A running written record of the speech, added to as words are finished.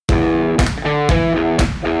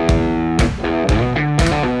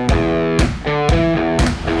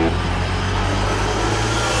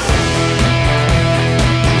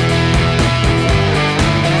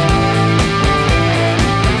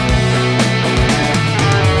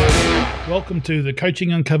Welcome to the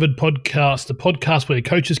Coaching Uncovered podcast, the podcast where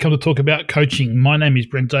coaches come to talk about coaching. My name is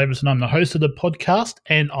Brent Davis and I'm the host of the podcast,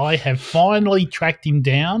 and I have finally tracked him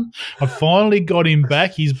down. I've finally got him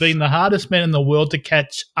back. He's been the hardest man in the world to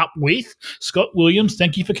catch up with. Scott Williams,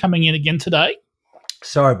 thank you for coming in again today.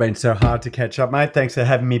 Sorry, been so hard to catch up, mate. Thanks for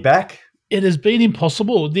having me back. It has been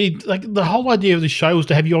impossible. The whole idea of the show was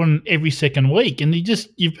to have you on every second week, and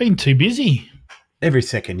you've been too busy. Every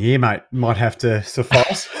second year, mate, might have to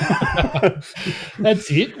suffice.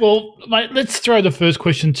 That's it. Well, mate, let's throw the first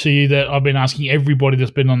question to you that I've been asking everybody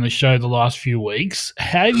that's been on the show the last few weeks.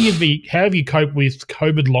 How have you coped with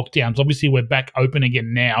COVID lockdowns? Obviously, we're back open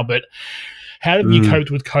again now, but how have you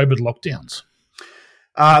coped with COVID lockdowns?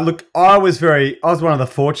 Look, I was one of the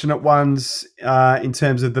fortunate ones in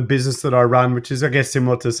terms of the business that I run, which is, I guess,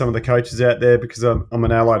 similar to some of the coaches out there because I'm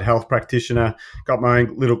an allied health practitioner, got my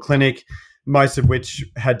own little clinic, most of which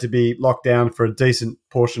had to be locked down for a decent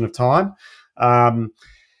portion of time.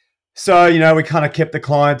 So, we kind of kept the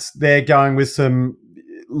clients there going with some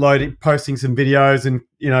posting some videos and,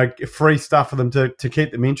 free stuff for them to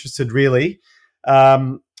keep them interested, really.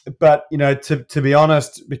 But, to be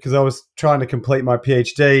honest, because I was trying to complete my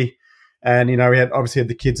PhD and, we obviously had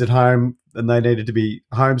the kids at home and they needed to be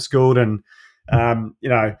homeschooled and,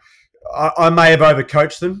 I may have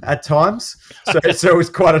overcoached them at times. So it was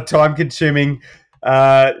quite a time-consuming,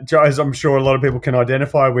 as I'm sure a lot of people can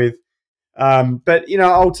identify with. But,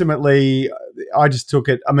 ultimately, I just took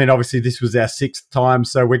it. I mean, obviously, this was our sixth time,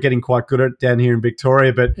 so we're getting quite good at it down here in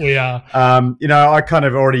Victoria. But, we are. I kind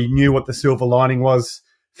of already knew what the silver lining was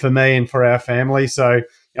for me and for our family. So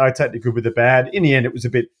I take the good with the bad. In the end, it was a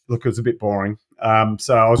bit boring.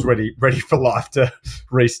 So I was ready for life to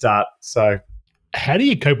restart. So. How do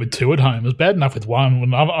you cope with two at home? It's bad enough with one.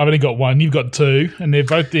 When I've only got one, you've got two, and they're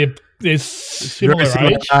similar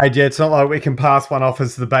age. Yeah, it's not like we can pass one off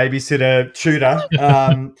as the babysitter tutor.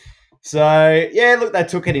 Look, they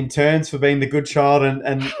took it in turns for being the good child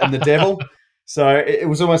and the devil. So it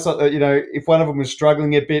was almost like, if one of them was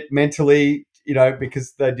struggling a bit mentally,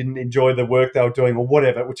 because they didn't enjoy the work they were doing or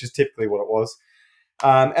whatever, which is typically what it was.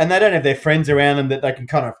 And they don't have their friends around them that they can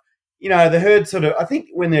kind of, the herd sort of, I think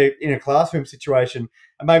when they're in a classroom situation,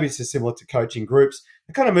 and maybe it's just similar to coaching groups,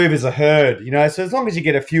 they kind of move as a herd, so as long as you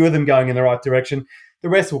get a few of them going in the right direction, the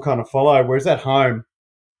rest will kind of follow. Whereas at home,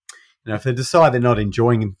 if they decide they're not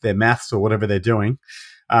enjoying their maths or whatever they're doing,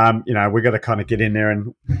 we've got to kind of get in there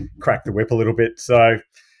and crack the whip a little bit. So,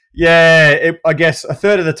 I guess a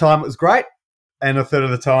third of the time it was great, and a third of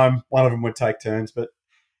the time one of them would take turns. But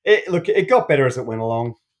it got better as it went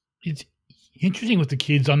along. It's interesting with the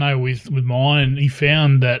kids. I know with mine, he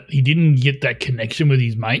found that he didn't get that connection with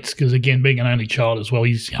his mates because, again, being an only child as well,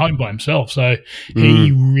 he's home by himself. So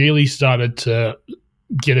he really started to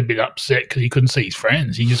get a bit upset because he couldn't see his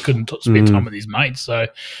friends. He just couldn't spend time with his mates. So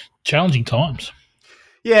challenging times.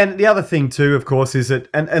 Yeah, and the other thing too, of course, is that,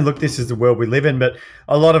 and look, this is the world we live in, but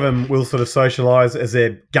a lot of them will sort of socialise as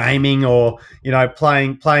they're gaming or,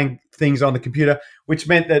 playing things on the computer, which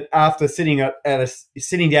meant that after sitting down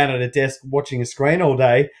at a desk watching a screen all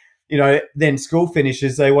day, then school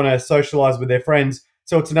finishes, they want to socialise with their friends,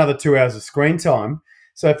 so it's another 2 hours of screen time.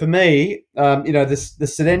 So for me,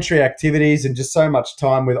 the sedentary activities and just so much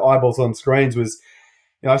time with eyeballs on screens was,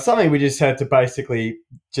 something we just had to basically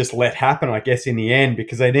just let happen, I guess, in the end,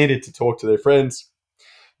 because they needed to talk to their friends.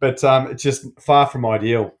 But it's just far from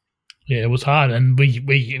ideal. Yeah, it was hard, and we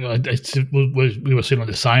were certainly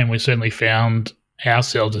the same. We certainly found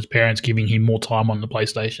ourselves as parents giving him more time on the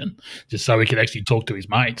PlayStation just so he could actually talk to his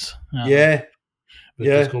mates.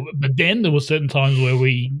 Cool. But then there were certain times where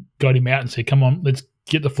we got him out and said, "Come on, let's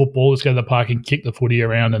get the football. Let's go to the park and kick the footy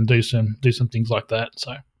around and do some things like that."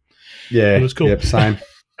 So yeah, it was cool. Yep, same.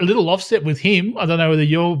 A little offset with him. I don't know whether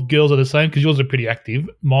your girls are the same because yours are pretty active.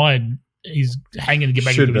 Mine, he's hanging to get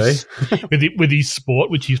back into with his sport,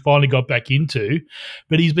 which he's finally got back into,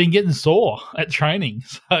 but he's been getting sore at training.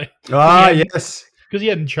 So yes, because he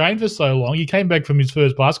hadn't trained for so long. He came back from his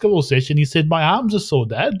first basketball session. He said, "My arms are sore,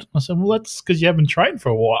 Dad." I said, "Well, that's because you haven't trained for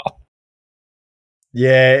a while."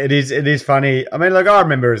 Yeah, it is. It is funny. I mean, I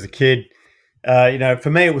remember as a kid, for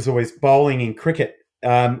me, it was always bowling and cricket.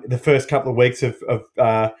 The first couple of weeks of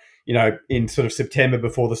in sort of September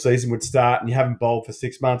before the season would start, and you haven't bowled for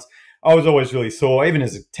 6 months. I was always really sore. Even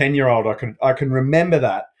as a 10-year-old, I can remember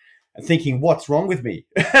that and thinking, "What's wrong with me?"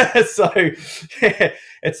 So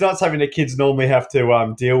it's not something that kids normally have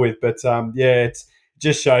to deal with. But it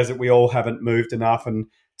just shows that we all haven't moved enough, and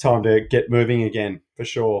time to get moving again for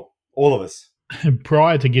sure. All of us.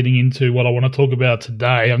 prior to getting into what I want to talk about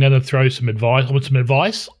today, I'm going to throw some advice. I want some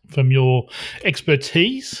advice from your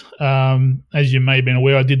expertise. As you may have been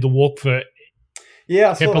aware, I did the walk for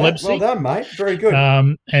I saw epilepsy. That. Well done, mate. Very good.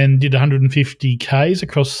 And did 150 Ks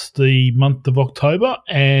across the month of October,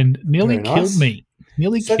 and nearly killed me.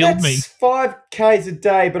 So that's 5 Ks a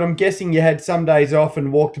day, but I'm guessing you had some days off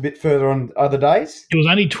and walked a bit further on other days? It was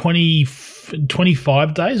only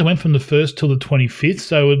 25 days. I went from the 1st till the 25th,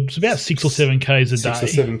 so it was about 6 or 7 Ks a day. 6 or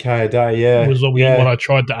 7 K a day, yeah. Was what I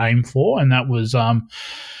tried to aim for, and that was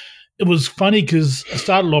it was funny because I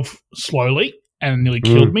started off slowly and nearly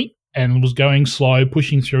killed me, and was going slow,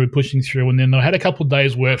 pushing through, and then I had a couple of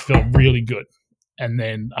days where it felt really good. And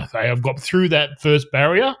then I've got through that first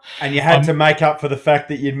barrier. And you had to make up for the fact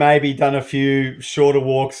that you'd maybe done a few shorter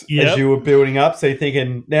walks as you were building up. So you're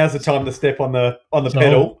thinking, now's the time to step on the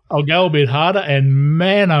pedal. I'll go a bit harder. And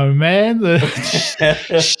man, oh man, the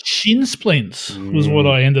shin splints was what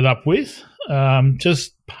I ended up with.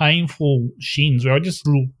 Just painful shins where I just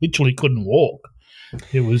literally couldn't walk.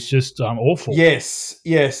 It was just awful. Yes.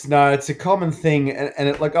 No, it's a common thing,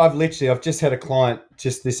 and I've just had a client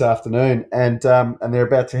just this afternoon, and they're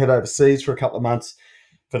about to head overseas for a couple of months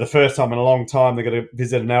for the first time in a long time. They're going to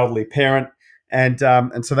visit an elderly parent, and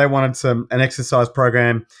so they wanted an exercise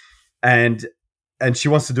program, and she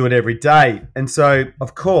wants to do it every day, and so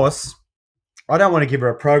of course I don't want to give her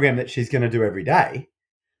a program that she's going to do every day,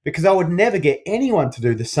 because I would never get anyone to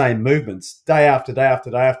do the same movements day after day after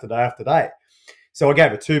day after day after day. So I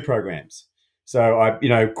gave her 2 programs. So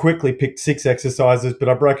I, quickly picked 6 exercises, but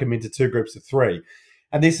I broke them into 2 groups of 3.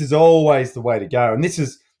 And this is always the way to go. And this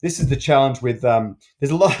is the challenge with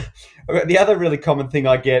there's a lot. The other really common thing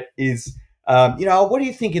I get is, what do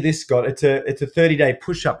you think of this, Scott? It's a 30-day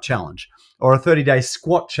push-up challenge or a 30-day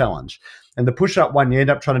squat challenge. And the push-up one, you end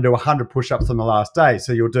up trying to do 100 push-ups on the last day.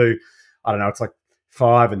 So you'll do, I don't know, it's like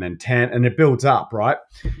 5 and then 10, and it builds up, right?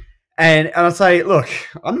 And I say, look,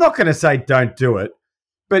 I'm not going to say don't do it,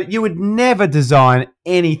 but you would never design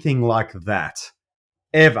anything like that,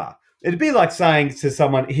 ever. It'd be like saying to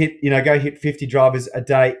someone, go hit 50 drivers a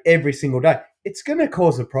day every single day. It's going to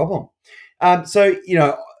cause a problem. So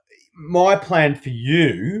my plan for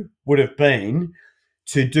you would have been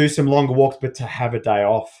to do some longer walks, but to have a day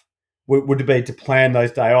off. Would have been to plan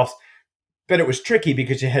those day offs. But it was tricky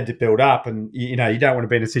because you had to build up, and you don't want to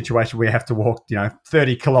be in a situation where you have to walk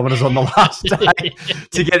 30 kilometers on the last day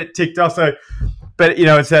to get it ticked off. So, but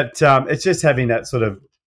it's that it's just having that sort of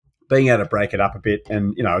being able to break it up a bit,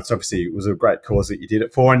 and it's obviously it was a great cause that you did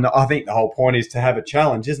it for, and I think the whole point is to have a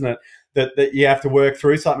challenge, isn't it? That you have to work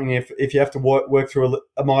through something. If you have to work through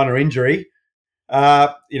a minor injury,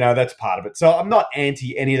 that's part of it. So I'm not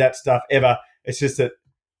anti any of that stuff ever. It's just that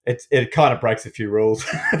it kind of breaks a few rules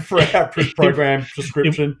for our program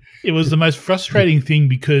prescription. It was the most frustrating thing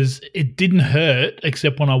because it didn't hurt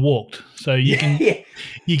except when I walked. So you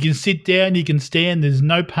can sit down, you can stand. There's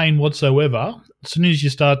no pain whatsoever. As soon as you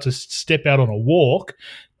start to step out on a walk,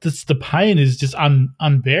 the pain is just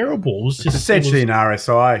unbearable. It's essentially an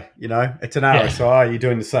RSI. It's an RSI. You're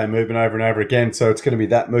doing the same movement over and over again, so it's going to be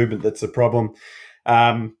that movement that's a problem.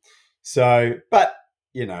 Oh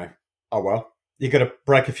well. You got to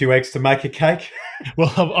break a few eggs to make a cake.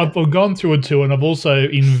 Well, I've gone through it too, and I've also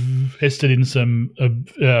invested in some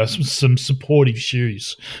supportive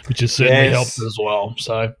shoes, which has certainly helped as well.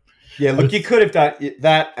 So, yeah, look, you could have done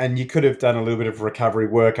that, and you could have done a little bit of recovery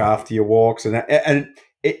work after your walks, and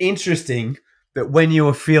interesting that when you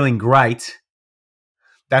were feeling great,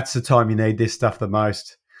 that's the time you need this stuff the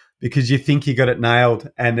most, because you think you got it nailed,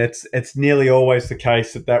 and it's nearly always the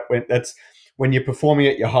case that's. When you're performing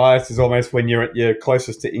at your highest is almost when you're at your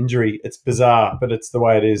closest to injury. It's bizarre, but it's the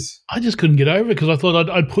way it is. I just couldn't get over it because I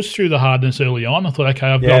thought I'd pushed through the hardness early on. I thought, okay,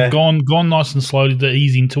 I've gone nice and slowly to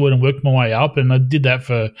ease into it and worked my way up, and I did that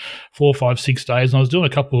for 4, 5, 6 days. And I was doing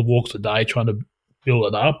a couple of walks a day trying to build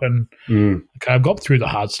it up, and okay, I've got through the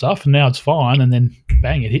hard stuff, and now it's fine. And then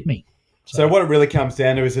bang, it hit me. So what it really comes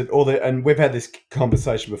down to is that and we've had this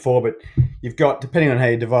conversation before, but you've got, depending on how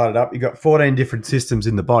you divide it up, you've got 14 different systems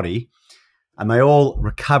in the body, and they all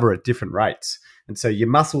recover at different rates. And so your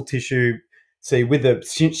muscle tissue, see with the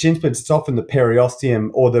shin splints, it's often the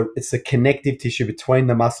periosteum it's the connective tissue between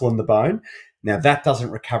the muscle and the bone. Now that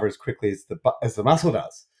doesn't recover as quickly as the muscle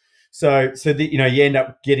does. So you end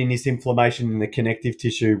up getting this inflammation in the connective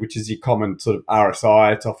tissue, which is your common sort of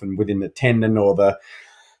RSI. It's often within the tendon or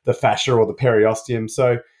the fascia or the periosteum.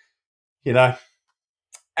 So,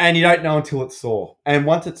 and you don't know until it's sore. And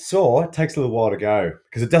once it's sore, it takes a little while to go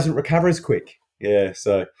because it doesn't recover as quick. Yeah.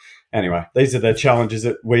 So anyway, these are the challenges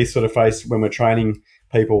that we sort of face when we're training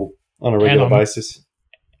people on a regular basis.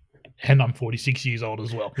 And I'm 46 years old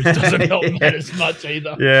as well, which doesn't help matters much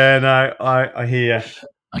either. Yeah, no, I hear.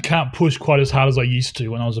 I can't push quite as hard as I used to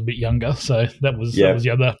when I was a bit younger, so that was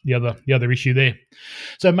the other issue there.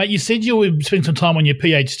 So, mate, you said you would spend some time on your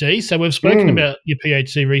PhD. So we've spoken about your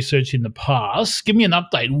PhD research in the past. Give me an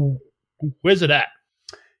update. Where's it at?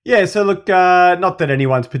 Yeah, so look, not that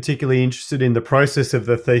anyone's particularly interested in the process of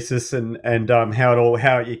the thesis and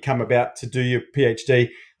how you come about to do your PhD.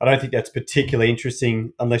 I don't think that's particularly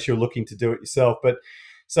interesting unless you're looking to do it yourself. But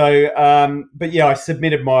yeah, I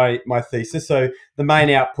submitted my thesis. So the main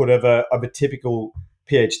output of a typical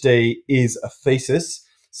PhD is a thesis.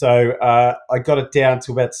 So I got it down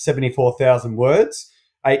to about 74,000 words,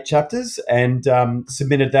 8 chapters, and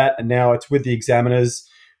submitted that. And now it's with the examiners.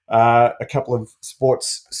 A couple of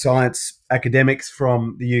sports science academics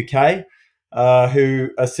from the UK who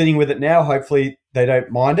are sitting with it now. Hopefully they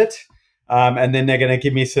don't mind it. And then they're going to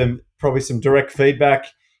give me probably some direct feedback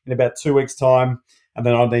in about 2 weeks' time. And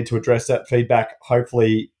then I'll need to address that feedback.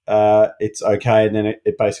 Hopefully it's okay. And then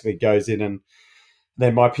it basically goes in, and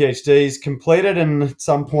then my PhD is completed. And at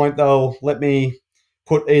some point they'll let me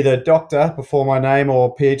put either doctor before my name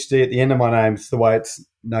or PhD at the end of my name. It's the way it's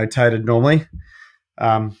notated normally.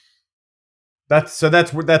 That's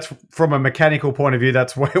from a mechanical point of view.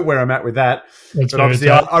 That's where I'm at with that. But obviously,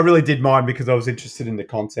 I really did mine because I was interested in the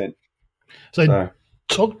content. So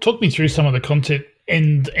talk me through some of the content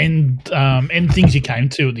and things you came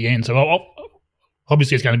to at the end. So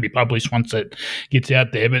obviously, it's going to be published once it gets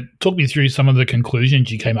out there. But talk me through some of the conclusions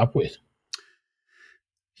you came up with.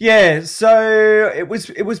 Yeah, so it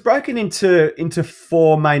was broken into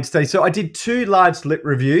 4 main studies. So I did 2 large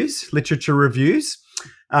literature reviews.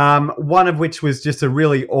 One of which was just a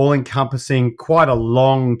really all-encompassing, quite a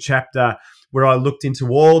long chapter where I looked into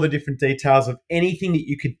all the different details of anything that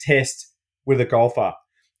you could test with a golfer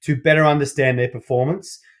to better understand their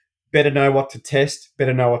performance, better know what to test,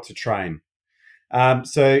 better know what to train.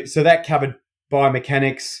 So that covered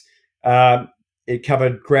biomechanics. It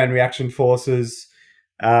covered ground reaction forces,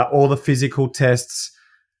 all the physical tests,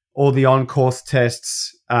 all the on-course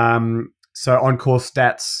tests, so on-course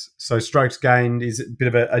stats. So strokes gained is a bit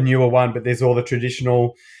of a newer one, but there's all the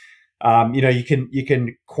traditional. You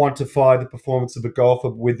can quantify the performance of a golfer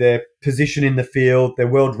with their position in the field, their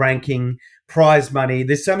world ranking, prize money.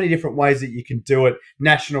 There's so many different ways that you can do it.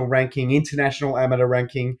 National ranking, international amateur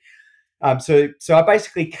ranking. So I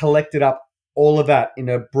basically collected up all of that in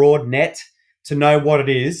a broad net to know what it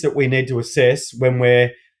is that we need to assess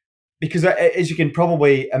because as you can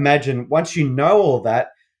probably imagine, once you know all that,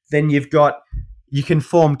 then you can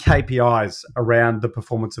form KPIs around the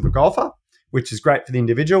performance of a golfer, which is great for the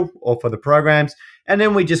individual or for the programs. And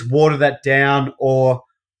then we just water that down or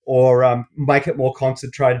make it more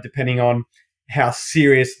concentrated depending on how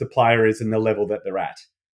serious the player is and the level that they're at.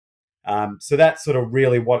 So that's sort of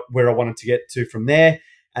really where I wanted to get to from there.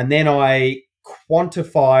 And then I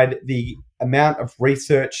quantified the amount of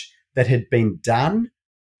research that had been done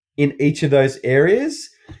in each of those areas.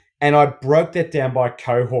 And I broke that down by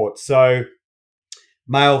cohort. So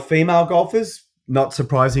male, female golfers, not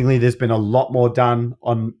surprisingly, there's been a lot more done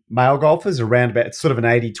on male golfers, around about, it's sort of an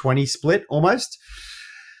 80-20 split almost.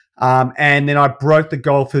 And then I broke the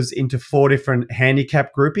golfers into 4 different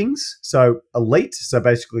handicap groupings. So elite, so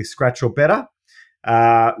basically scratch or better.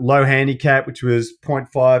 Low handicap, which was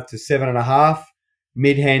 0.5 to 7.5.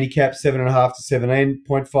 Mid handicap, 7.5 to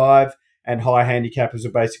 17.5. And high handicap was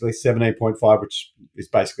basically 17.5, which is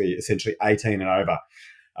basically essentially 18 and over.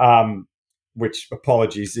 Which,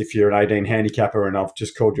 apologies if you're an 18 handicapper and I've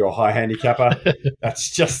just called you a high handicapper.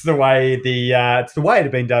 That's just the way it's the way it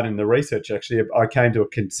had been done in the research. Actually, I came to a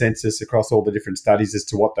consensus across all the different studies as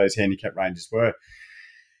to what those handicap ranges were.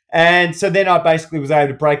 And so then I basically was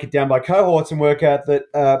able to break it down by cohorts and work out that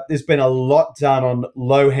there's been a lot done on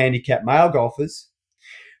low handicap male golfers,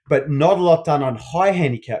 but not a lot done on high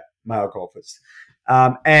handicap male golfers.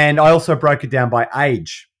 And I also broke it down by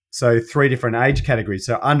age. So 3 different age categories.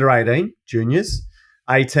 So under 18, juniors,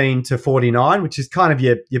 18 to 49, which is kind of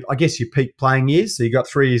your I guess your peak playing years. So you got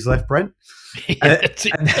 3 years left, Brent.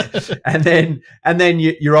 and then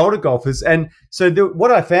your older golfers. And so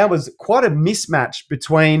what I found was quite a mismatch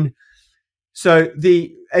between. So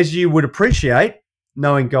as you would appreciate,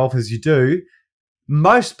 knowing golf as you do,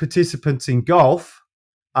 most participants in golf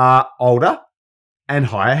are older and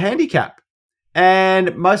higher handicap,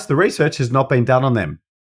 and most of the research has not been done on them.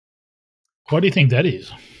 Why do you think that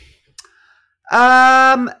is?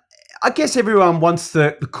 I guess everyone wants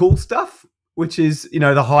the cool stuff, which is,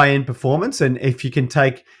 the high-end performance. And if you can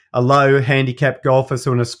take a low handicap golfer,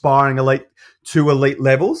 so an aspiring elite to elite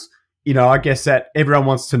levels, I guess that everyone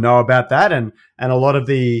wants to know about that. And a lot of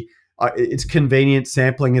the it's convenient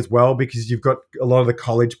sampling as well because you've got a lot of the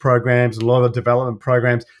college programs, a lot of the development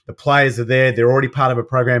programs. The players are there. They're already part of a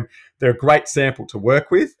program. They're a great sample to work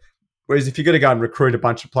with. Whereas if you're going to go and recruit a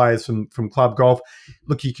bunch of players from club golf,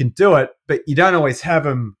 look, you can do it, but you don't always have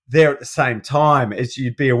them there at the same time as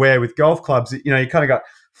you'd be aware with golf clubs. You kind of got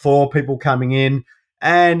 4 people coming in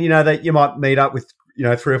and, that you might meet up with,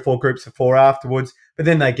 3 or 4 groups of 4 afterwards, but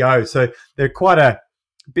then they go. So they're quite a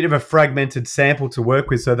bit of a fragmented sample to work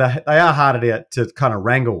with. So they are harder to kind of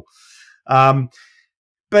wrangle.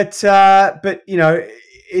 But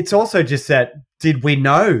it's also just that, did we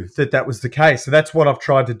know that was the case? So that's what I've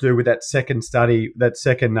tried to do with that second study, that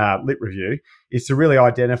second lit review, is to really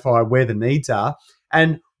identify where the needs are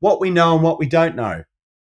and what we know and what we don't know.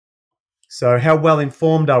 So how well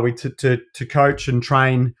informed are we to coach and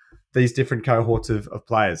train these different cohorts of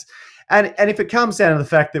players? And if it comes down to the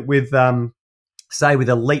fact that with, say, with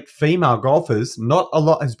elite female golfers, not a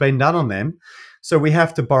lot has been done on them. So we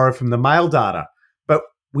have to borrow from the male data. But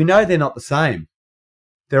we know they're not the same.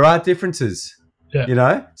 There are differences.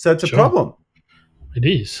 Yeah. So it's a problem. It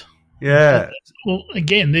is. Yeah. Well,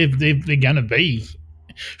 again, they're going to be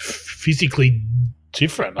physically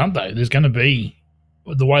different, aren't they? There's going to be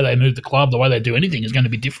the way they move the club, the way they do anything is going to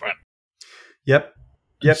be different. Yep.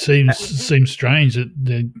 It seems strange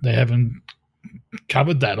that they haven't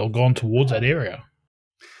covered that or gone towards that area.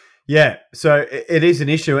 Yeah, so it is an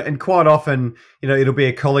issue, and quite often, it'll be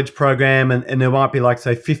a college program, and there might be like,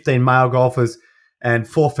 say, 15 male golfers and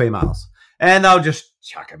 4 females, and they'll just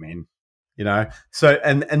chuck them in, So,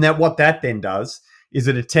 and that what that then does is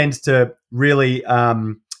that it tends to really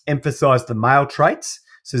emphasize the male traits.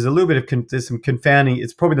 So there's a little bit of there's some confounding.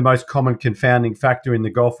 It's probably the most common confounding factor in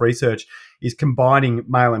the golf research is combining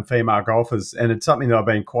male and female golfers, and it's something that I've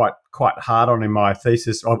been quite hard on in my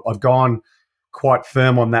thesis. I've gone quite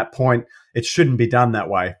firm on that point. It shouldn't be done that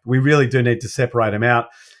way. We really do need to separate them out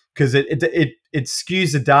because it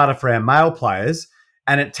skews the data for our male players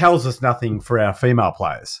and it tells us nothing for our female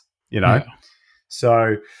players, Yeah.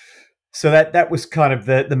 So that was kind of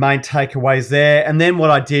the main takeaways there. And then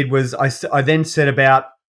what I did was I then set about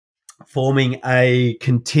forming a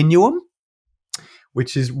continuum,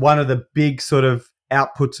 which is one of the big sort of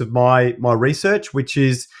outputs of my research, which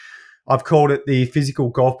is I've called it the physical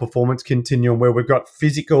golf performance continuum, where we've got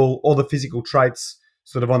all the physical traits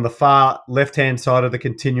sort of on the far left-hand side of the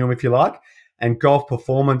continuum, if you like, and golf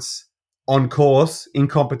performance on course in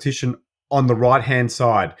competition on the right-hand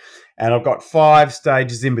side. And I've got 5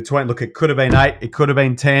 stages in between. Look, it could have been 8, it could have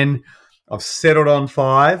been 10. I've settled on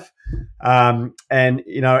 5. And,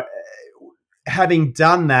 having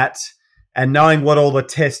done that and knowing what all the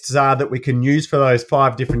tests are that we can use for those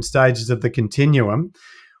 5 different stages of the continuum,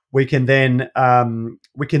 we can then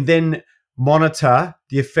monitor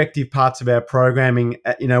the effective parts of our programming.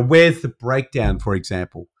 Where's the breakdown, for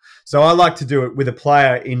example? So I like to do it with a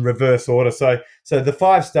player in reverse order. So the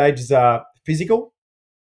 5 stages are physical.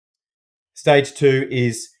 Stage 2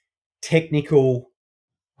 is technical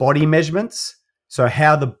body measurements. So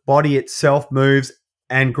how the body itself moves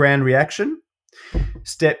and ground reaction.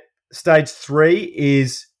 Stage 3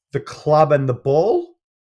 is the club and the ball.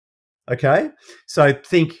 Okay, so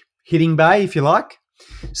think hitting bay, if you like.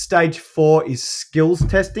 Stage 4 is skills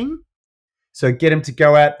testing. So get them to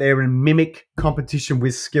go out there and mimic competition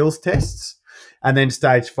with skills tests. And then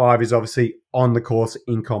stage 5 is obviously on the course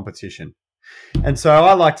in competition. And so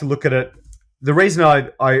I like to look at it. The reason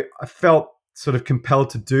I felt sort of compelled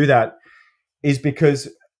to do that is because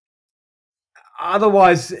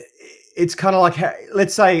otherwise it's kind of like,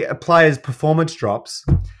 let's say a player's performance drops.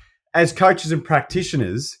 As coaches and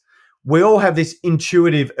practitioners, we all have this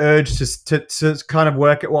intuitive urge to kind of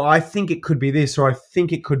work it. Well, I think it could be this, or I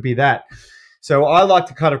think it could be that. So I like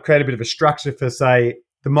to kind of create a bit of a structure for, say,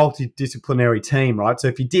 the multidisciplinary team, right? So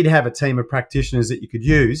if you did have a team of practitioners that you could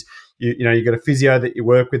use, you got a physio that you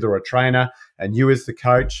work with or a trainer, and you as the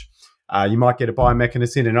coach, you might get a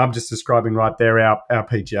biomechanist in. And I'm just describing right there our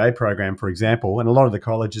PGA program, for example, and a lot of the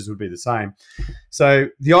colleges would be the same. So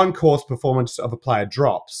the on-course performance of a player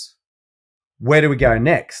drops. Where do we go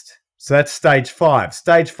next? So that's stage 5.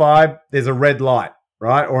 Stage 5, there's a red light,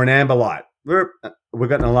 right? Or an amber light. We've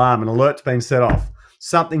got an alarm, an alert's been set off.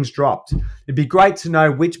 Something's dropped. It'd be great to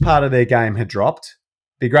know which part of their game had dropped.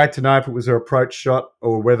 It'd be great to know if it was their approach shot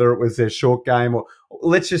or whether it was their short game, or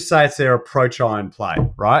let's just say it's their approach iron play,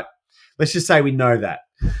 right? Let's just say we know that.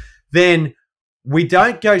 Then we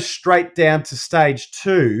don't go straight down to stage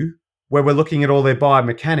 2 where we're looking at all their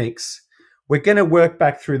biomechanics. We're going to work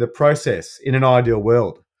back through the process in an ideal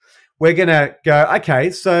world. We're going to go, okay,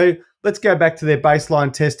 so let's go back to their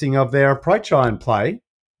baseline testing of their approach iron play.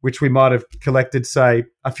 which we might have collected, say,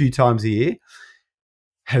 a few times a year,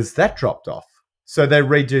 has that dropped off? So they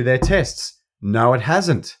redo their tests. No, it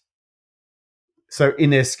hasn't. So in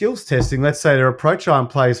their skills testing, let's say their approach iron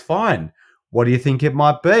play is fine. What do you think it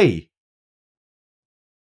might be?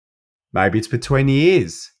 Maybe it's between the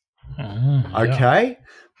ears. Okay.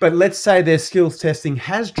 But let's say their skills testing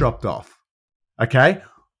has dropped off. Okay.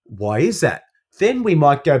 Why is that? Then we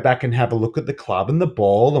might go back and have a look at the club and the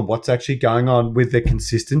ball and what's actually going on with their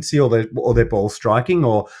consistency or their ball striking,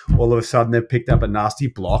 or all of a sudden they've picked up a nasty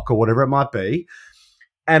block or whatever it might be.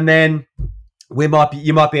 And then you might be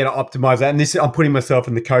able to optimize that. And this, I'm putting myself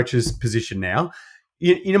in the coach's position now.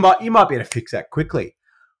 You might be able to fix that quickly.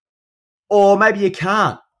 Or maybe you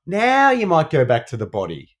can't. Now you might go back to the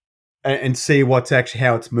body and see what's actually,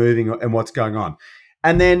 how it's moving and what's going on.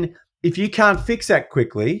 And then if you can't fix that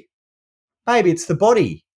quickly, maybe it's the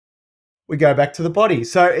body. We go back to the body.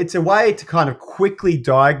 So it's a way to kind of quickly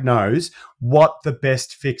diagnose what the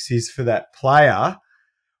best fix is for that player,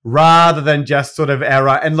 rather than just sort of our,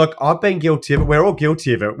 and look, I've been guilty of it. We're all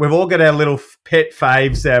guilty of it. We've all got our little pet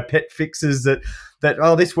faves, our pet fixes that,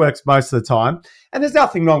 oh, this works most of the time. And there's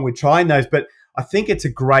nothing wrong with trying those, but I think it's a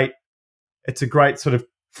great sort of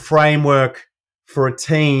framework for a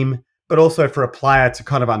team, but also for a player to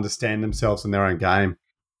kind of understand themselves in their own game.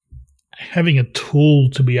 Having a tool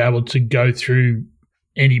to be able to go through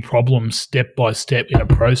any problem step by step in a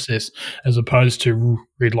process, as opposed to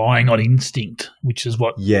relying on instinct, which is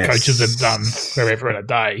what coaches have done forever and a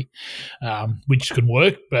day, which can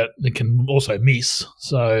work, but it can also miss.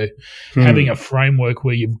 So having a framework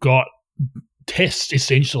where you've got tests,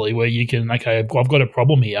 essentially, where you can, okay, I've got a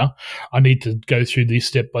problem here. I need to go through this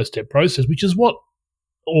step-by-step process, which is what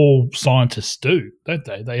all scientists do, don't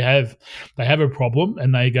they? They have a problem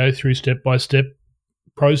and they go through step-by-step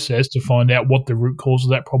process to find out what the root cause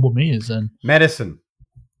of that problem is. And medicine.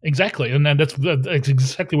 Exactly. And then that's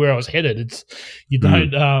exactly where I was headed. It's, you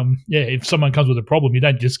don't, if someone comes with a problem, you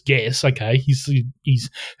don't just guess, okay, he's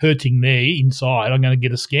hurting me inside, I'm going to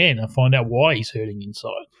get a scan and find out why he's hurting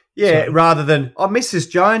inside. Yeah, so, rather than, Mrs.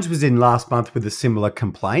 Jones was in last month with a similar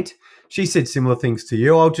complaint. She said similar things to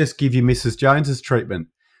you. I'll just give you Mrs. Jones's treatment.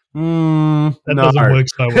 That doesn't work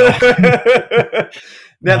so well.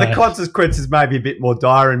 Now, the consequences may be a bit more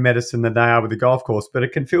dire in medicine than they are with the golf course, but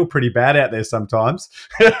it can feel pretty bad out there sometimes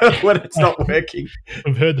when it's not working.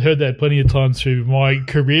 I've heard that plenty of times through my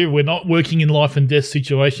career. We're not working in life and death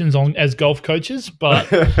situations as golf coaches, but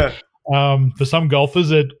for some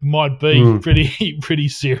golfers, it might be pretty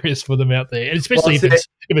serious for them out there, and especially if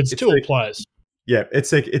it's tour players. Yeah,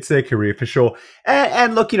 it's their career for sure.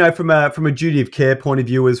 And look, from a duty of care point of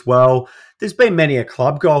view as well, there's been many a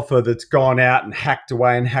club golfer that's gone out and hacked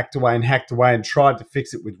away and tried to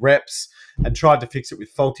fix it with reps and tried to fix it with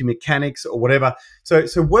faulty mechanics or whatever. So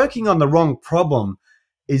working on the wrong problem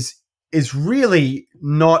is really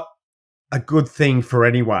not a good thing for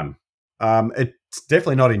anyone. It's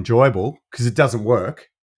definitely not enjoyable because it doesn't work.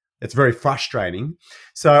 It's very frustrating.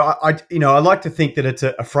 So I like to think that it's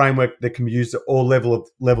a framework that can be used at all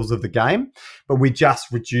levels of the game, but we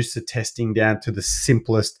just reduce the testing down to the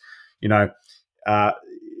simplest,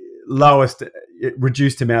 lowest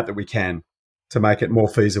reduced amount that we can to make it more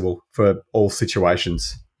feasible for all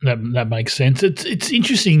situations. That makes sense. It's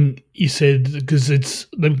interesting you said, because it's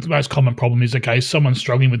the most common problem is, okay, someone's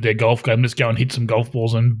struggling with their golf game, let's go and hit some golf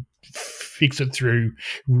balls and fix it through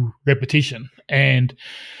repetition. And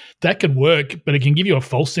that can work, but it can give you a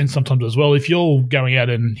false sense sometimes as well. If you're going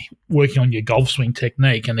out and working on your golf swing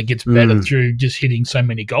technique and it gets better through just hitting so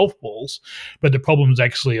many golf balls, but the problem is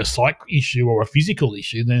actually a psych issue or a physical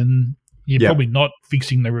issue, then you're probably not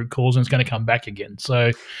fixing the root cause and it's going to come back again.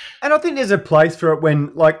 So, and I think there's a place for it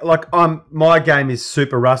when, my game is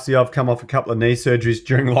super rusty. I've come off a couple of knee surgeries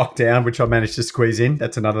during lockdown, which I managed to squeeze in.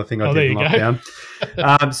 That's another thing I did in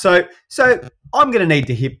lockdown. So I'm going to need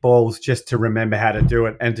to hit balls just to remember how to do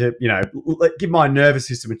it and to, give my nervous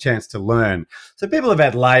system a chance to learn. So people have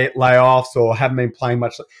had layoffs or haven't been playing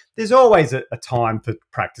much. There's always a time for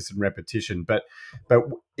practice and repetition. But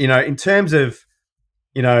in terms of,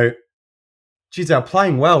 geez, they're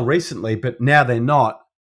playing well recently, but now they're not.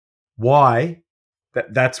 Why?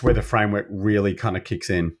 That's where the framework really kind of kicks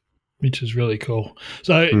in. Which is really cool.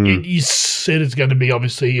 So you said it's going to be,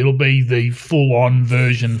 obviously, it'll be the full-on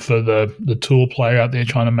version for the tour player out there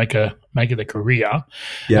trying to make it a career,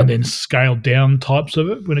 and then scaled down types of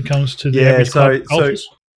it when it comes to the average golfers.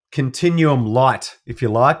 So Continuum Light, if you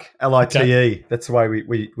like, LITE. Okay. That's the way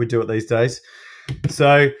we do it these days.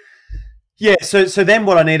 So. Yeah, so then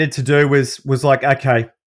what I needed to do was like, okay,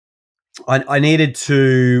 I needed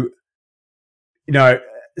to,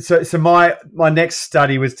 so my next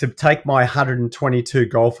study was to take my 122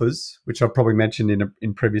 golfers, which I've probably mentioned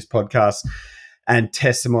in previous podcasts, and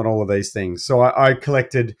test them on all of these things. So I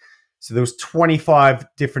collected, so there was 25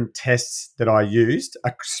 different tests that I used,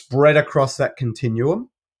 spread across that continuum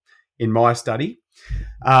in my study.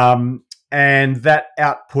 And that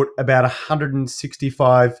output about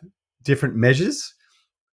 165 different measures,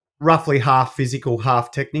 roughly half physical,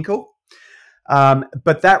 half technical.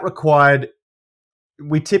 But that required,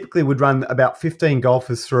 we typically would run about 15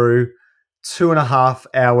 golfers through 2.5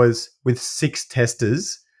 hours with 6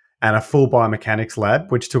 testers and a full biomechanics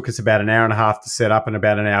lab, which took us about an hour and a half to set up and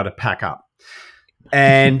about an hour to pack up.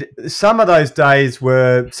 And some of those days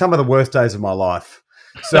were some of the worst days of my life.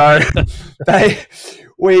 So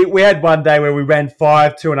we had one day where we ran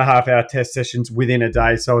 5 2.5-hour test sessions within a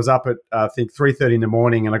day. So I was up at, I think, 3:30 in the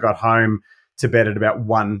morning, and I got home to bed at about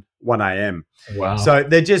 1 a.m. Wow. So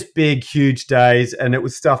they're just big, huge days, and it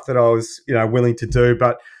was stuff that I was, willing to do.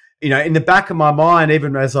 But, in the back of my mind,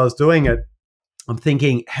 even as I was doing it, I'm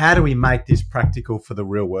thinking, how do we make this practical for the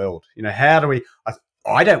real world? How do we,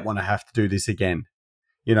 I don't want to have to do this again,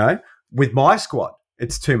 with my squad.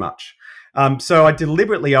 It's too much. So I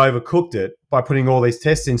deliberately overcooked it by putting all these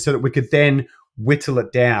tests in so that we could then whittle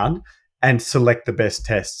it down and select the best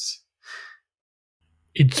tests.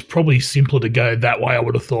 It's probably simpler to go that way, I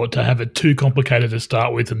would have thought, to have it too complicated to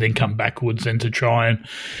start with and then come backwards, and to try and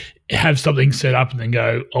have something set up and then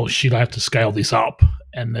go, oh shit, I have to scale this up,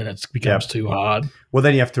 and then it becomes too hard. Well,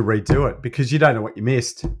 then you have to redo it because you don't know what you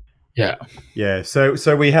missed. Yeah. Yeah. So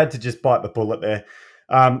we had to just bite the bullet there.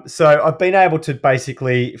 So I've been able to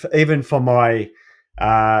basically, even for my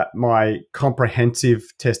my comprehensive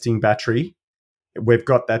testing battery, we've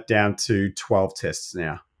got that down to 12 tests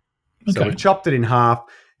now. Okay. So we've chopped it in half.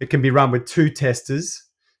 It can be run with 2 testers.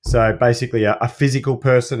 So basically a physical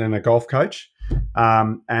person and a golf coach.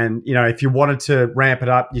 And, if you wanted to ramp it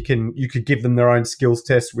up, you could give them their own skills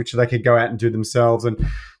test, which they could go out and do themselves. And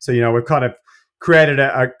so, we've kind of created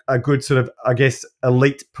a good sort of, I guess,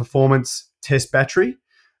 elite performance test battery,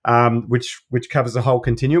 which covers the whole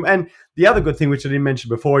continuum. And the other good thing, which I didn't mention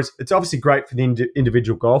before, is it's obviously great for the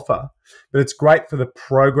individual golfer, but it's great for the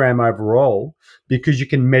program overall because you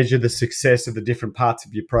can measure the success of the different parts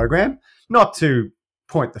of your program, not to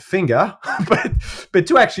point the finger, but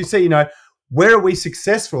to actually see, where are we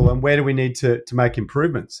successful and where do we need to make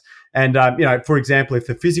improvements? And, for example, if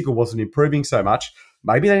the physical wasn't improving so much,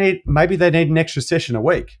 maybe they need an extra session a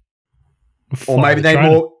week. Or maybe they need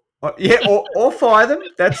more. Yeah, or fire them.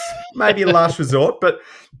 That's maybe a last resort, but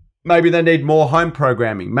maybe they need more home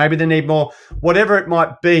programming. Maybe they need more, whatever it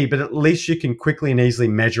might be, but at least you can quickly and easily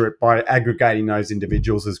measure it by aggregating those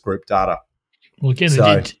individuals as group data. Well,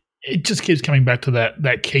 again, it just keeps coming back to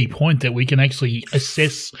that key point that we can actually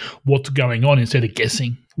assess what's going on instead of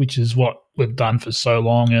guessing, which is what we've done for so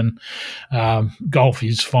long. And golf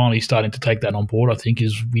is finally starting to take that on board, I think,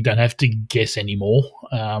 is we don't have to guess anymore.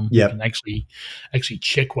 We can actually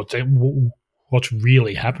check what's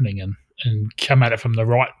really happening and come at it from the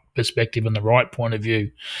right perspective and the right point of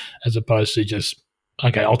view, as opposed to just,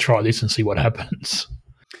 okay, I'll try this and see what happens.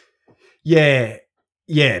 Yeah.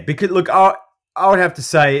 Because, look, I would have to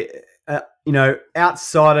say,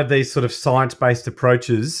 outside of these sort of science-based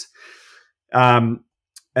approaches, and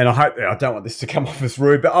I don't want this to come off as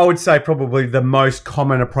rude, but I would say probably the most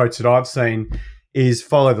common approach that I've seen is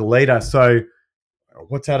follow the leader. So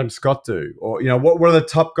what's Adam Scott do? Or, what are the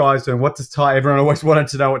top guys doing? What does Tiger? Everyone always wanted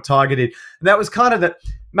to know what Tiger did. And that was kind of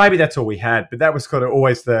maybe that's all we had, but that was kind of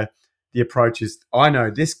always the approach is, I know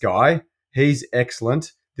this guy, he's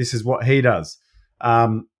excellent. This is what he does.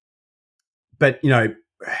 But,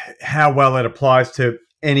 how well it applies to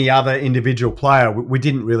any other individual player, we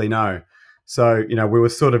didn't really know. So, we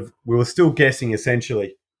were still guessing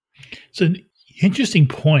essentially. It's an interesting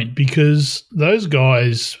point because those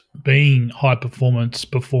guys being high performance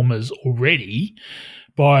performers already,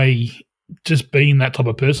 by just being that type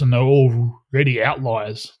of person, they're already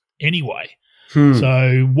outliers anyway.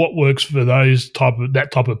 So what works for that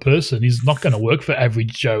type of person is not going to work for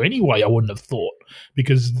average Joe anyway, I wouldn't have thought,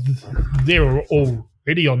 because they're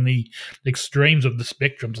already on the extremes of the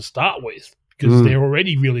spectrum to start with, because they're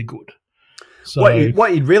already really good. So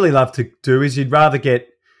what you'd really love to do is you'd rather get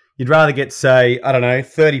say, I don't know,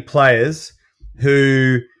 30 players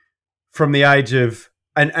who from the age of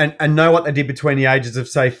and know what they did between the ages of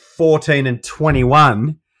say 14 and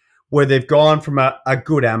 21, where they've gone from a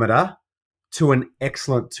good amateur to an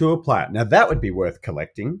excellent tour player. Now that would be worth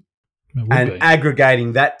collecting and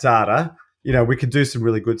aggregating that data. We could do some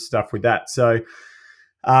really good stuff with that. So,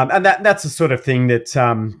 and that's the sort of thing that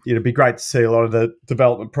it'd be great to see a lot of the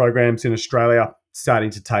development programs in Australia starting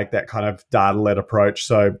to take that kind of data-led approach.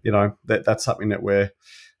 So, that's something that we're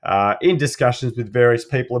in discussions with various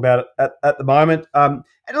people about it at the moment. And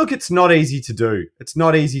look, it's not easy to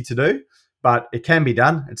do. But it can be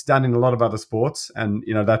done. It's done in a lot of other sports, and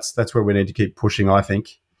that's where we need to keep pushing, I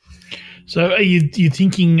think. So, are you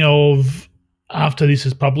thinking of, after this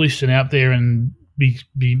is published and out there and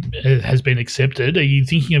has been accepted, are you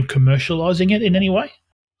thinking of commercializing it in any way?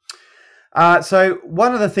 So,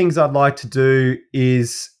 one of the things I'd like to do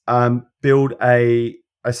is build a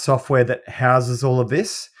software that houses all of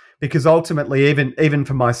this, because ultimately, even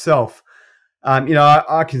for myself,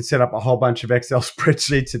 I can set up a whole bunch of Excel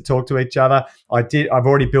spreadsheets to talk to each other. I've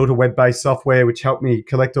already built a web-based software which helped me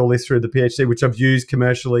collect all this through the PhD, which I've used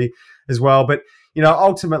commercially as well. But,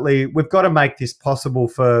 ultimately, we've got to make this possible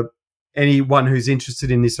for anyone who's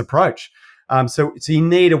interested in this approach. So you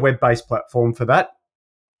need a web-based platform for that.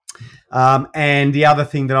 And the other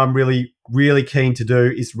thing that I'm really, really keen to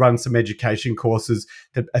do is run some education courses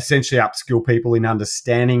that essentially upskill people in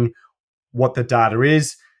understanding what the data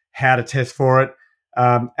is, how to test for it,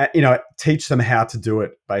 teach them how to do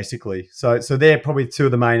it, basically. So they're probably two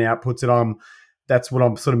of the main outputs that's what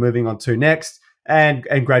I'm sort of moving on to next, and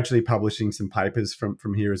gradually publishing some papers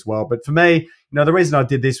from here as well. But for me, the reason I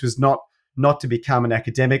did this was not to become an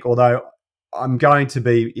academic, although I'm going to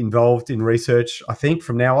be involved in research, I think,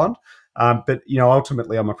 from now on. But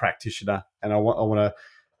ultimately, I'm a practitioner, and I want to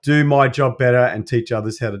do my job better and teach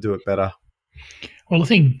others how to do it better. Well, I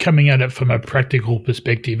think coming at it from a practical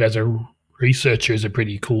perspective as a researcher is a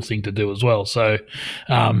pretty cool thing to do as well. So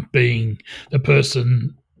being the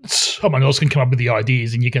person, someone else can come up with the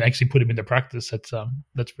ideas and you can actually put them into practice.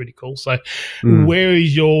 That's pretty cool. So where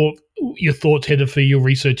is your thoughts headed for your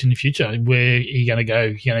research in the future? Where are you going to go?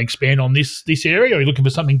 You going to expand on this area? Or are you looking for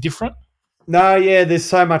something different? No, yeah, there's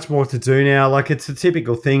so much more to do now. Like, it's a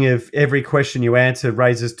typical thing of every question you answer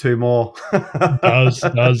raises two more. It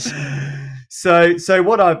does. So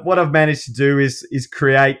what I've managed to do is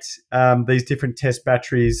create these different test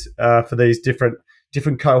batteries for these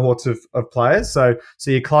different cohorts of players. So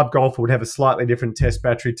your club golfer would have a slightly different test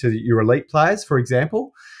battery to your elite players, for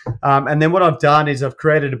example. And then what I've done is I've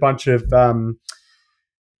created a bunch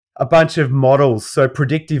of models, so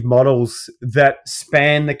predictive models that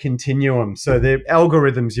span the continuum. So they're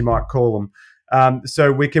algorithms, you might call them.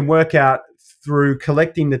 So we can work out, through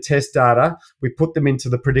collecting the test data, we put them into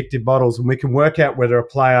the predictive models, and we can work out whether a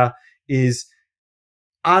player is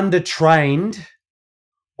undertrained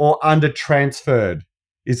or under-transferred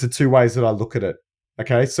is the two ways that I look at it.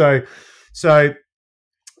 Okay, so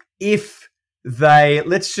if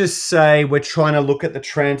let's just say we're trying to look at the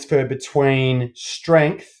transfer between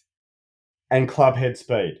strength and club head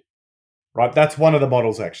speed, right? That's one of the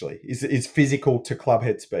models, actually, is physical to club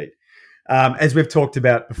head speed. As we've talked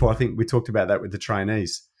about before, I think we talked about that with the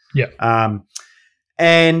trainees. Yeah.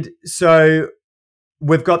 And so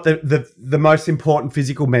we've got the most important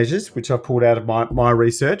physical measures, which I've pulled out of my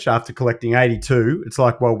research after collecting 82. It's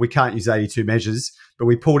like, well, we can't use 82 measures, but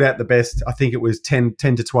we pulled out the best. I think it was 10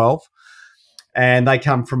 to 12. And they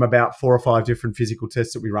come from about 4 or 5 different physical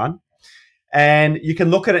tests that we run. And you can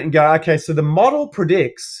look at it and go, okay, so the model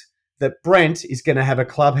predicts that Brent is going to have a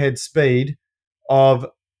club head speed of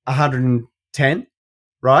 110,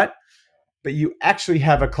 right? But you actually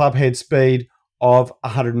have a club head speed of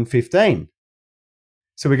 115.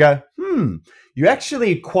 So we go, you're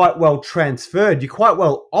actually quite well transferred. You're quite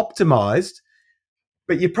well optimized,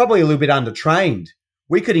 but you're probably a little bit undertrained.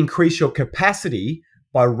 We could increase your capacity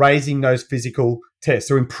by raising those physical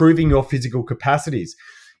tests or improving your physical capacities.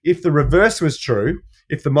 If the reverse was true,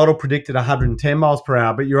 if the model predicted 110 miles per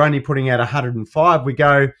hour, but you're only putting out 105, we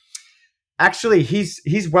go, actually,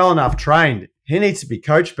 he's well enough trained. He needs to be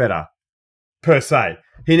coached better, per se.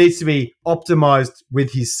 He needs to be optimized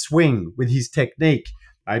with his swing, with his technique.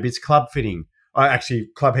 Maybe it's club fitting. Actually,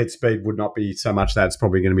 club head speed would not be so much that. It's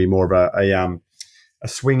probably going to be more of a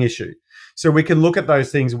swing issue. So we can look at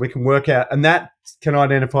those things and we can work out, and that can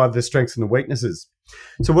identify the strengths and the weaknesses.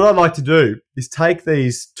 So what I'd like to do is take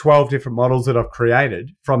these 12 different models that I've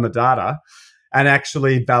created from the data and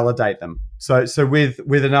actually validate them. So with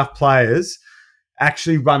enough players,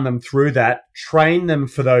 actually run them through that, train them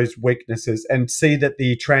for those weaknesses, and see that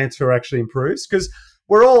the transfer actually improves. Because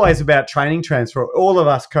we're always about training transfer. All of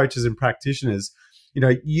us coaches and practitioners,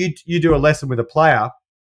 you do a lesson with a player,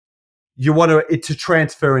 you want it to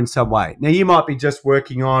transfer in some way. Now, you might be just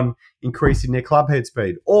working on increasing their club head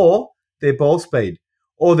speed or their ball speed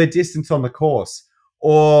or their distance on the course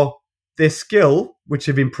or their skill, which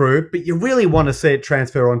have improved, but you really want to see it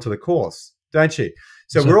transfer onto the course, don't you?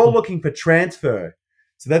 So we're all looking for transfer.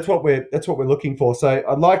 So that's what we're looking for. So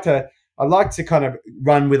I'd like to I like to kind of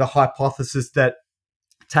run with a hypothesis that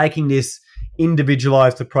taking this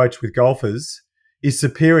individualized approach with golfers is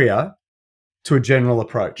superior to a general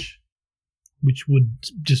approach. Which would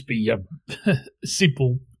just be a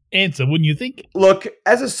simple answer, wouldn't you think? Look,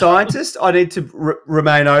 as a scientist, I need to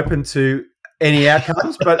remain open to any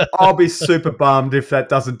outcomes, but I'll be super bummed if that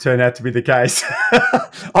doesn't turn out to be the case.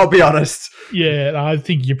 I'll be honest. Yeah, I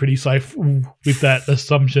think you're pretty safe with that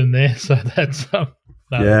assumption there. So that's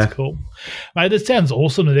cool. Mate, it sounds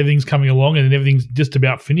awesome that everything's coming along and everything's just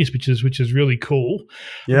about finished, which is really cool.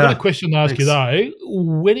 Yeah. I've got a question to ask you though.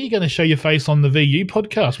 When are you going to show your face on the VU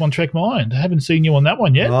podcast, One Track Mind? I haven't seen you on that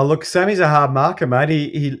one yet. Oh, look, Sammy's a hard marker, mate.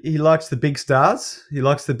 He likes the big stars. He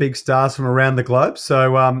likes the big stars from around the globe.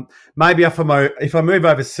 So maybe if I move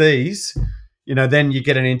overseas, then you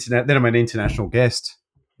get then I'm an international guest.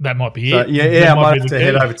 That might be it. Yeah, I might have to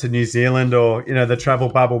head over to New Zealand or the travel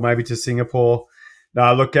bubble, maybe to Singapore.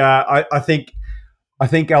 No, look, I think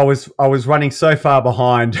I was running so far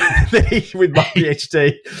behind that with my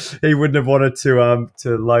PhD, he wouldn't have wanted to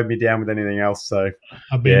load me down with anything else. So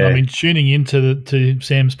I've been tuning into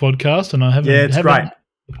Sam's podcast, and I haven't. Yeah, it's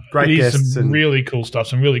great guests, some really cool stuff,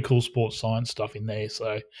 some really cool sports science stuff in there.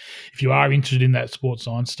 So if you are interested in that sports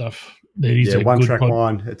science stuff, there is a One Track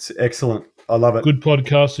Mind. It's excellent. I love it. Good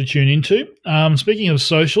podcast to tune into. Speaking of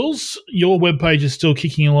socials, your webpage is still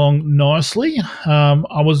kicking along nicely.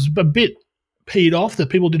 I was a bit peed off that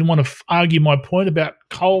people didn't want to argue my point about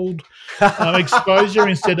cold exposure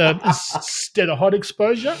instead of hot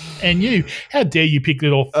exposure. And how dare you pick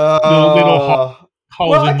little hot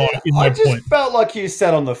holes in my point? I just felt like you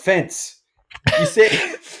sat on the fence. You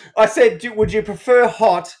said, I said, would you prefer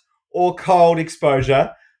hot or cold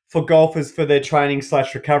exposure for golfers for their training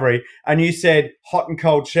 / recovery? And you said hot and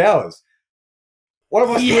cold showers. What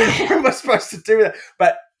am I supposed to do with that?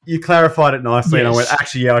 But you clarified it nicely, and I went,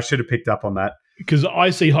 actually, I should have picked up on that. Because I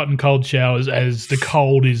see hot and cold showers as the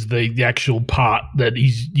cold is the actual part that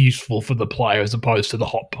is useful for the player as opposed to the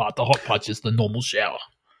hot part. The hot part's just the normal shower.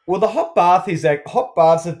 Well, the hot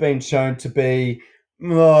baths have been shown to be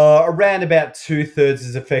around about 2/3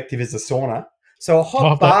 as effective as a sauna. So a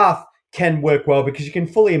hot bath can work well because you can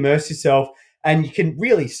fully immerse yourself and you can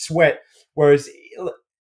really sweat. Whereas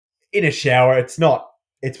in a shower, it's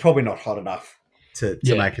probably not hot enough to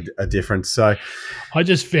make a difference. So I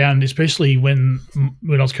just found, especially when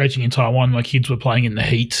I was coaching in Taiwan, my kids were playing in the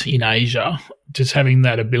heat in Asia, just having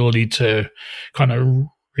that ability to kind of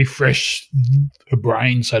refresh the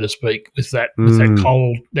brain, so to speak, with that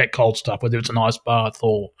cold stuff, whether it's an ice bath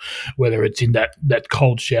or whether it's in that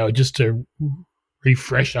cold shower, just to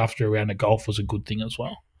refresh after a round of golf was a good thing as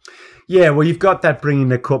well. Yeah, well, you've got that bringing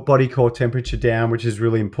the body core temperature down, which is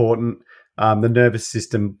really important. The nervous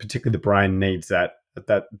system, particularly the brain, needs that.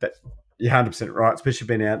 That you're 100% right, especially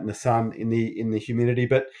being out in the sun, in the humidity.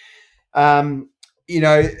 But my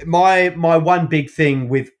one big thing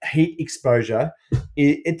with heat exposure,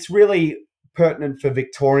 it's really pertinent for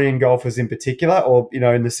Victorian golfers in particular, or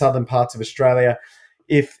in the southern parts of Australia,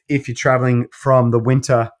 if you're traveling from the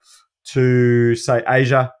winter to, say,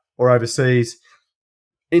 Asia or overseas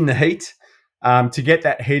in the heat, to get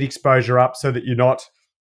that heat exposure up so that you're not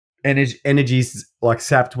energy's like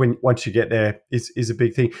sapped once you get there is a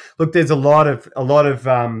big thing. Look, there's a lot of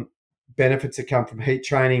benefits that come from heat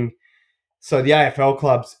training. So the AFL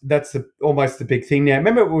clubs, that's almost the big thing now.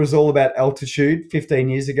 Remember, it was all about altitude 15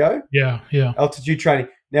 years ago? Yeah. Altitude training.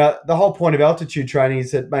 Now, the whole point of altitude training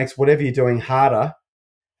is it makes whatever you're doing harder.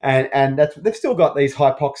 And they've still got these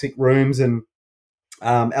hypoxic rooms and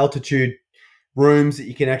altitude rooms that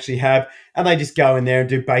you can actually have, and they just go in there and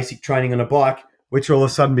do basic training on a bike, which all of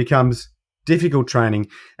a sudden becomes difficult training.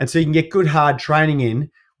 And so you can get good hard training in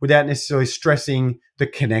without necessarily stressing the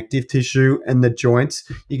connective tissue and the joints.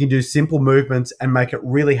 You can do simple movements and make it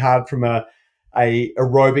really hard from a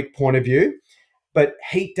aerobic point of view. But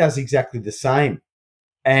heat does exactly the same.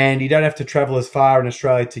 And you don't have to travel as far in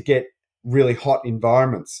Australia to get really hot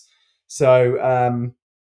environments. So,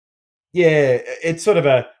 it's sort of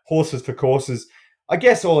a horses for courses. I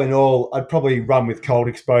guess all in all, I'd probably run with cold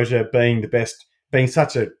exposure being the best, being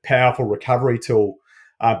such a powerful recovery tool.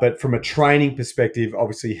 But from a training perspective,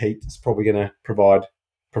 obviously heat is probably going to provide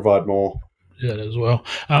more. Yeah, as well.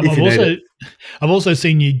 I've also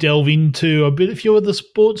seen you delve into a few of the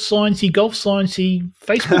sports sciencey, golf sciencey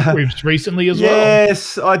Facebook groups recently as well.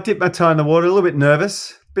 Yes, I dipped my toe in the water. A little bit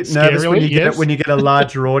nervous. Nervous when you get a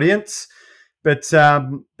larger audience. But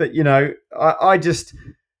I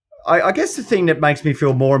guess the thing that makes me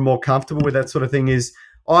feel more and more comfortable with that sort of thing is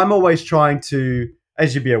I'm always trying to,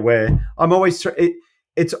 as you'd be aware,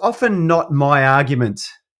 it's often not my argument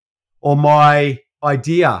or my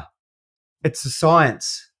idea it's the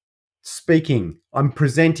science speaking. I'm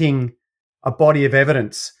presenting a body of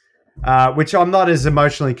evidence, which I'm not as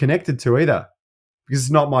emotionally connected to either. Because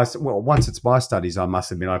it's not once it's my studies, I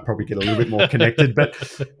must admit, I probably get a little bit more connected.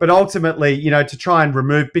 But ultimately, to try and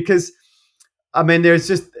remove, because, I mean, there's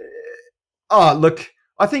just, look,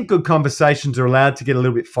 I think good conversations are allowed to get a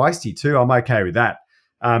little bit feisty too. I'm okay with that.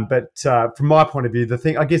 But from my point of view, the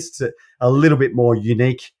thing, I guess it's a little bit more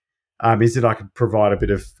unique, is that I could provide a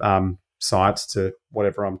bit of science to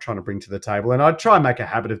whatever I'm trying to bring to the table. And I try and make a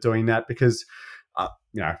habit of doing that because,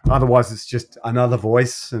 otherwise it's just another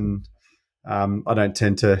voice, and I don't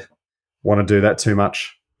tend to want to do that too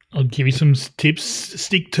much. I'll give you some tips.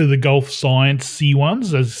 Stick to the golf science-y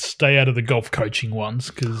ones, as stay out of the golf coaching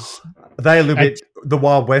ones, because they a little bit the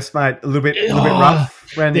Wild West, mate. A little bit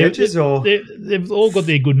rough around the edges, or they've all got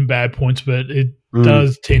their good and bad points, but it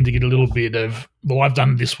does tend to get a little bit of, well, I've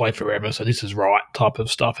done it this way forever, so this is right type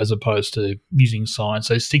of stuff, as opposed to using science.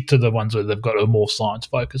 So stick to the ones where they've got a more science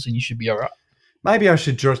focus, and you should be all right. Maybe I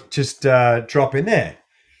should just drop in there.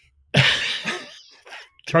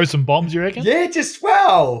 Throw some bombs, you reckon? Yeah,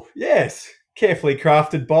 yes. Carefully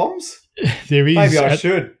crafted bombs. There is. Maybe I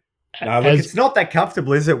should. No, look, it's not that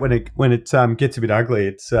comfortable, is it? When it gets a bit ugly,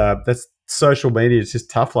 it's that's social media. It's just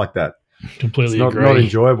tough like that. Completely agree. Not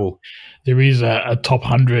enjoyable. There is a top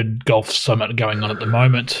 100 golf summit going on at the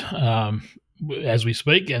moment, as we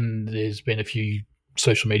speak, and there's been a few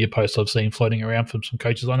social media posts I've seen floating around from some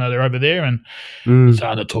coaches I know they're over there, and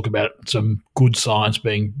starting to talk about some good science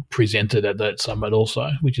being presented at that summit also,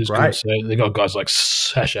 which is great. Good. So they got guys like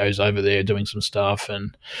Sashos over there doing some stuff,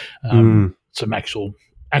 and some actual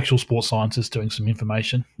sports scientists doing some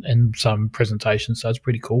information and some presentations. So it's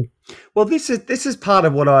pretty cool. Well, this is part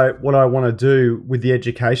of what I want to do with the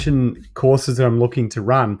education courses that I'm looking to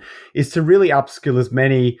run, is to really upskill as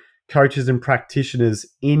many coaches and practitioners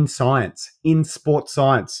in science, in sports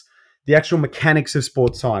science, the actual mechanics of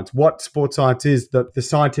sports science, what sports science is, the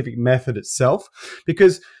scientific method itself.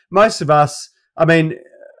 Because most of us, I mean,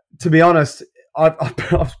 to be honest, I've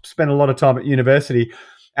spent a lot of time at university,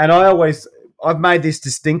 and I've made this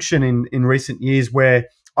distinction in recent years where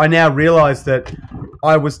I now realize that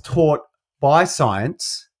I was taught by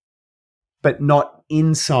science, but not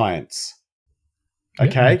in science.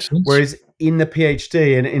 Okay? Whereas in the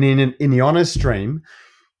PhD and in the honours stream,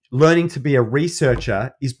 learning to be a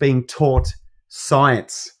researcher is being taught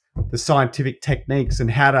science, the scientific techniques, and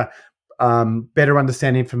how to better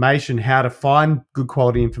understand information, how to find good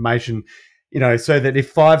quality information, so that if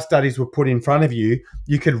 5 studies were put in front of you,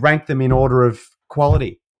 you could rank them in order of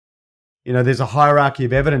quality. There's a hierarchy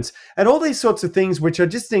of evidence and all these sorts of things, which I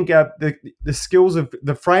just think are the skills of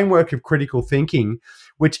the framework of critical thinking,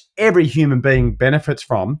 which every human being benefits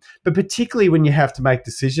from, but particularly when you have to make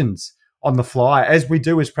decisions on the fly, as we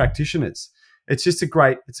do as practitioners. It's just a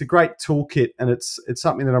great toolkit, and it's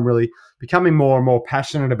something that I'm really becoming more and more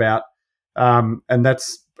passionate about. And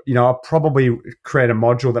that's, I'll probably create a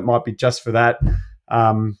module that might be just for that,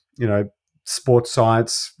 sports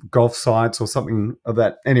science, golf science, or something of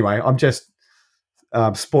that. Anyway, I'm just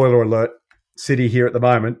spoiler alert city here at the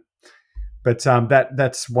moment, but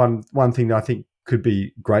that's one thing that I think could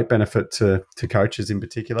be great benefit to coaches in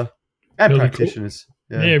particular and really practitioners.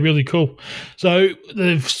 Cool. Yeah, really cool. So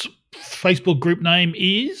the Facebook group name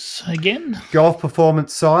is, again? Golf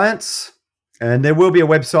Performance Science, and there will be a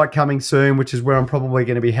website coming soon, which is where I'm probably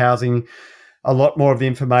going to be housing a lot more of the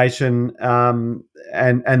information and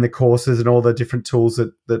the courses and all the different tools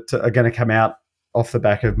that are going to come out off the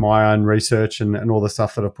back of my own research and all the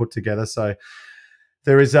stuff that I've put together. So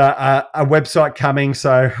there is a website coming,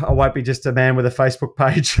 so I won't be just a man with a Facebook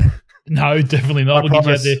page. No, definitely not. We'll get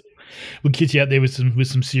you out there. We'll get you out there with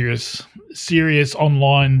some serious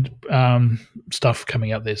online stuff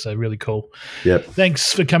coming out there. So really cool. Yep.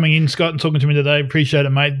 Thanks for coming in, Scott, and talking to me today. Appreciate it,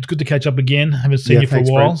 mate. It's good to catch up again. Haven't seen you for a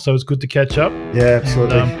while, Brent. So it's good to catch up. Yeah,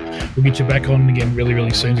 absolutely. And, we'll get you back on again really,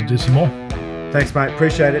 really soon to do some more. Thanks, mate.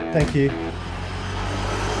 Appreciate it. Thank you.